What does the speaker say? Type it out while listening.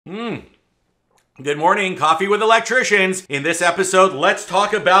Good morning, Coffee with Electricians. In this episode, let's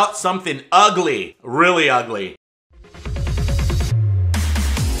talk about something ugly, really ugly.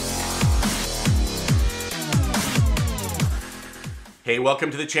 Hey,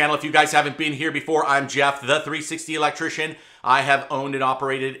 welcome to the channel. If you guys haven't been here before, I'm Jeff, the 360 Electrician. I have owned and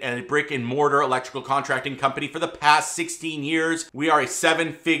operated a brick and mortar electrical contracting company for the past 16 years. We are a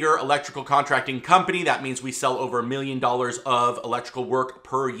 7-figure electrical contracting company. That means we sell over $1 million of electrical work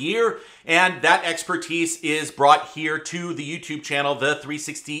per year. And that expertise is brought here to the YouTube channel, the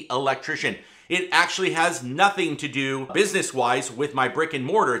 360 Electrician. It actually has nothing to do business-wise with my brick and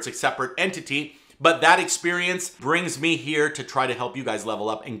mortar. It's a separate entity. But that experience brings me here to try to help you guys level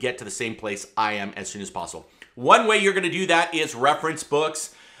up and get to the same place I am as soon as possible. One way you're going to do that is reference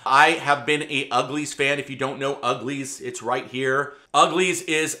books. I have been a Uglies fan. If you don't know Uglies, it's right here. Uglies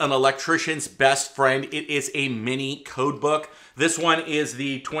is an electrician's best friend. It is a mini code book. This one is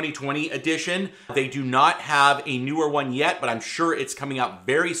the 2020 edition. They do not have a newer one yet, but I'm sure it's coming out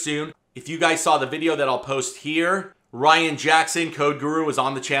very soon. If you guys saw the video that I'll post here, Ryan Jackson, Code Guru, was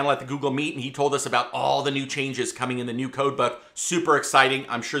on the channel at the Google Meet, and he told us about all the new changes coming in the new code book. Super exciting.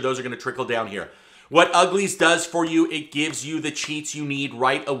 I'm sure those are going to trickle down here. What Uglies does for you, it gives you the cheats you need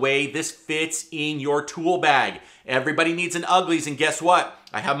right away. This fits in your tool bag. Everybody needs an Uglies, and guess what?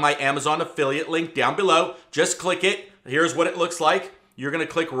 I have my Amazon affiliate link down below. Just click it. Here's what it looks like. You're going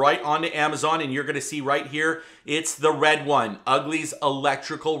to click right onto Amazon, and you're going to see right here, it's the red one, Uglies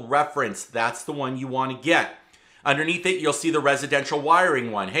Electrical Reference. That's the one you want to get. Underneath it, you'll see the residential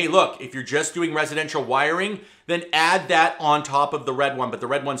wiring one. Hey, look, if you're just doing residential wiring, then add that on top of the red one, but the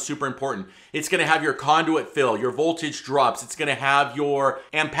red one's super important. It's gonna have your conduit fill, your voltage drops, it's gonna have your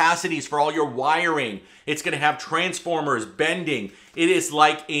ampacities for all your wiring, it's gonna have transformers, bending. It is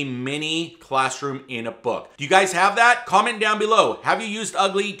like a mini classroom in a book. Do you guys have that? Comment down below. Have you used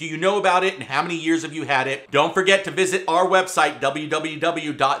Ugly? Do you know about it? And how many years have you had it? Don't forget to visit our website,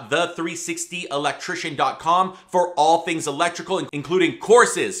 www.the360electrician.com, for all things electrical, including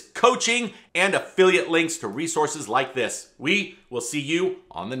courses, coaching, and affiliate links to resources like this. We will see you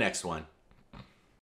on the next one.